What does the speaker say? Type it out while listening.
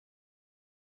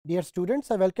Dear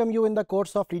students, I welcome you in the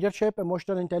course of Leadership,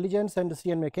 Emotional Intelligence and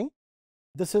Decision Making.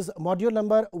 This is module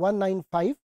number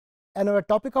 195 and our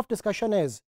topic of discussion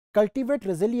is Cultivate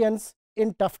Resilience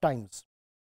in Tough Times.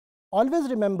 Always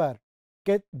remember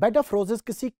कि bed of roses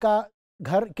किसी का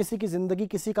घर, किसी की ज़िंदगी,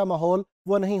 किसी का माहौल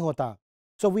वो नहीं होता.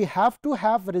 So we have to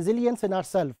have resilience in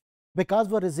ourselves because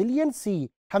वो resiliency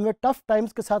हमें tough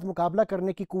times के साथ मुकाबला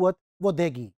करने की कुव्वत वो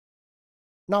देगी.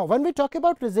 Now when we talk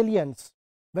about resilience,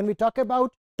 when we talk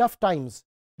about tough times,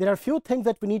 there are few things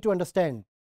that we need to understand,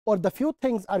 or the few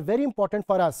things are very important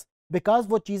for us because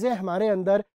वो चीज़ें हमारे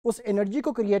अंदर उस energy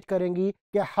को create करेंगी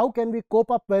कि how can we cope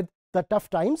up with the tough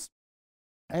times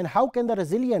and how can the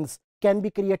resilience can be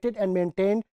created and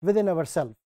maintained within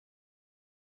ourselves.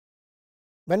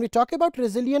 When we talk about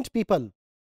resilient people,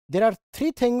 there are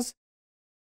three things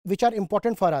which are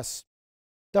important for us.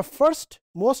 The first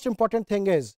most important thing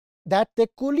is that they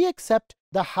coolly accept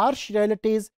the harsh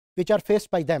realities which are faced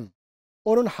by them.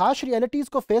 और उन harsh realities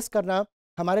को face करना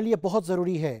हमारे लिए बहुत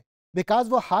ज़रूरी है because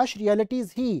वो harsh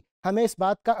realities ही हमें इस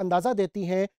बात का अंदाज़ा देती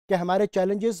हैं कि हमारे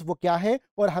challenges वो क्या हैं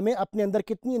और हमें अपने अंदर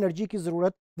कितनी एनर्जी की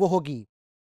ज़रूरत वो होगी.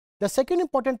 The second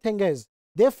important thing is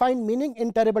they find meaning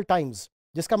in terrible times,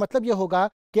 जिसका मतलब ये होगा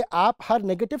कि आप हर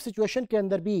नेगेटिव सिचुएशन के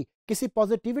अंदर भी किसी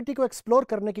पॉजिटिविटी को एक्सप्लोर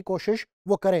करने की कोशिश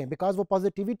वो करें बिकॉज वो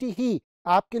पॉजिटिविटी ही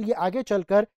आपके लिए आगे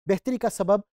चलकर बेहतरी का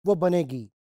सबब वो बनेगी.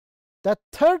 The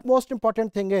third most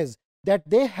important thing is that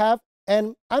they have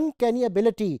an uncanny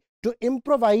ability to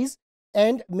improvise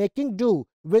and making do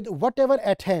with whatever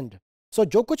at hand. So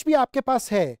जो कुछ भी आपके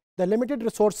पास है, the limited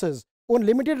resources, उन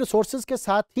limited resources के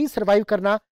साथ ही survive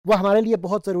करना वो हमारे लिए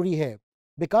बहुत ज़रूरी है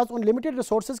बिकॉज उन limited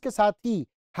resources के साथ ही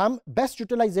हम बेस्ट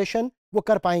यूटिलाइजेशन वो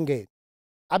कर पाएंगे.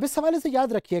 अब इस हवाले से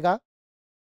याद रखिएगा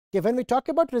कि when we talk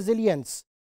about resilience,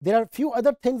 there are few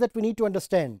other things that we need to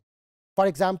understand. For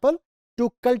example, to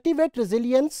cultivate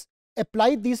resilience,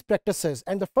 apply these practices,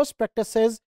 and the first practice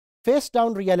is face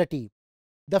down reality.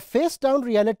 The face down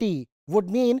reality would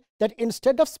mean that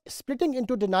instead of splitting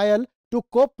into denial to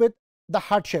cope with the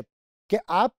hardship, कि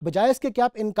आप बजाय इसके कि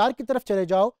आप इनकार की तरफ चले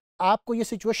जाओ, आपको ये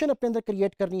सिचुएशन अपने अंदर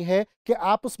क्रिएट करनी है कि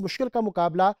आप उस मुश्किल का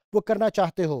मुकाबला वो करना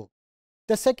चाहते हो.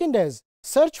 The second is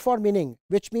search for meaning,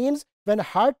 which means when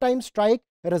hard times strike,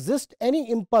 resist any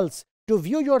impulse to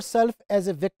view yourself as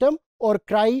a victim or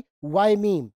cry why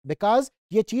me, because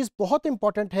ये चीज़ बहुत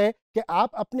इंपॉर्टेंट है कि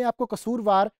आप अपने आप को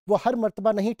कसूरवार वो हर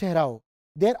मर्तबा नहीं ठहराओ.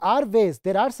 There are ways,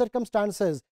 there are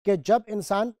circumstances कि जब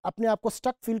इंसान अपने आप को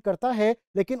स्टक फील करता है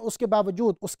लेकिन उसके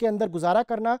बावजूद उसके अंदर गुजारा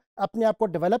करना, अपने आप को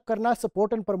डेवलप करना,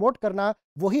 सपोर्ट एंड प्रमोट करना,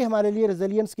 वही हमारे लिए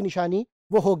रेजिलियंस की निशानी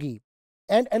वो होगी.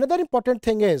 And another important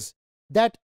thing is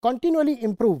that continually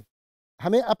improve.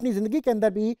 हमें अपनी ज़िंदगी के अंदर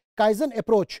भी काइजन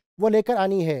अप्रोच वो लेकर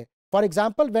आनी है. For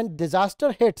example when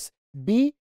disaster hits,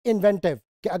 B inventive,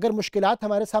 कि अगर मुश्किलात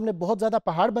हमारे सामने बहुत ज़्यादा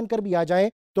पहाड़ बनकर भी आ जाएं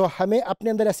तो हमें अपने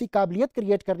अंदर ऐसी काबिलियत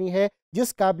क्रिएट करनी है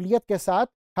जिस काबिलियत के साथ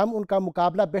हम उनका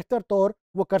मुकाबला बेहतर तौर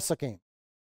वो कर सकें.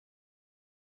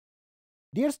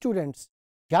 डियर स्टूडेंट्स,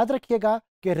 याद रखिएगा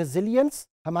कि रेजिलियंस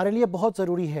हमारे लिए बहुत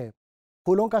ज़रूरी है.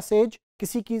 फूलों का सेज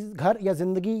किसी की घर या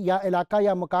ज़िंदगी या इलाका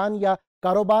या मकान या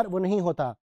कारोबार वो नहीं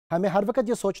होता. हमें हर वक्त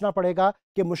ये सोचना पड़ेगा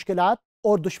कि मुश्किलात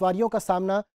और दुश्वारियों का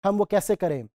सामना हम वो कैसे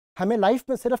करें. हमें लाइफ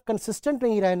में सिर्फ कंसिस्टेंट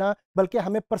नहीं रहना बल्कि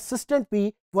हमें परसिस्टेंट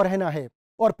भी वो रहना है.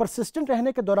 और परसिस्टेंट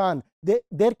रहने के दौरान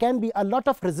there can be a lot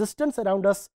of resistance around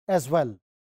us as well.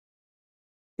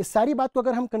 इस सारी बात को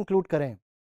अगर हम कंक्लूड करें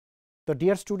तो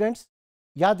डियर स्टूडेंट्स,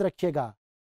 याद रखिएगा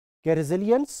कि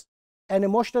resilience and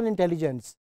emotional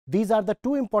intelligence, these are the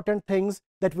two important things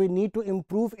that we need to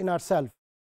improve in ourselves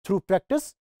through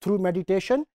practice, through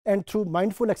meditation and through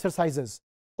mindful exercises.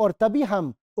 और तभी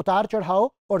हम उतार चढ़ाव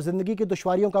और ज़िंदगी की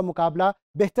दुश्वारियों का मुकाबला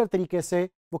बेहतर तरीके से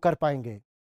वो कर पाएंगे.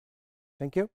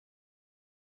 Thank you.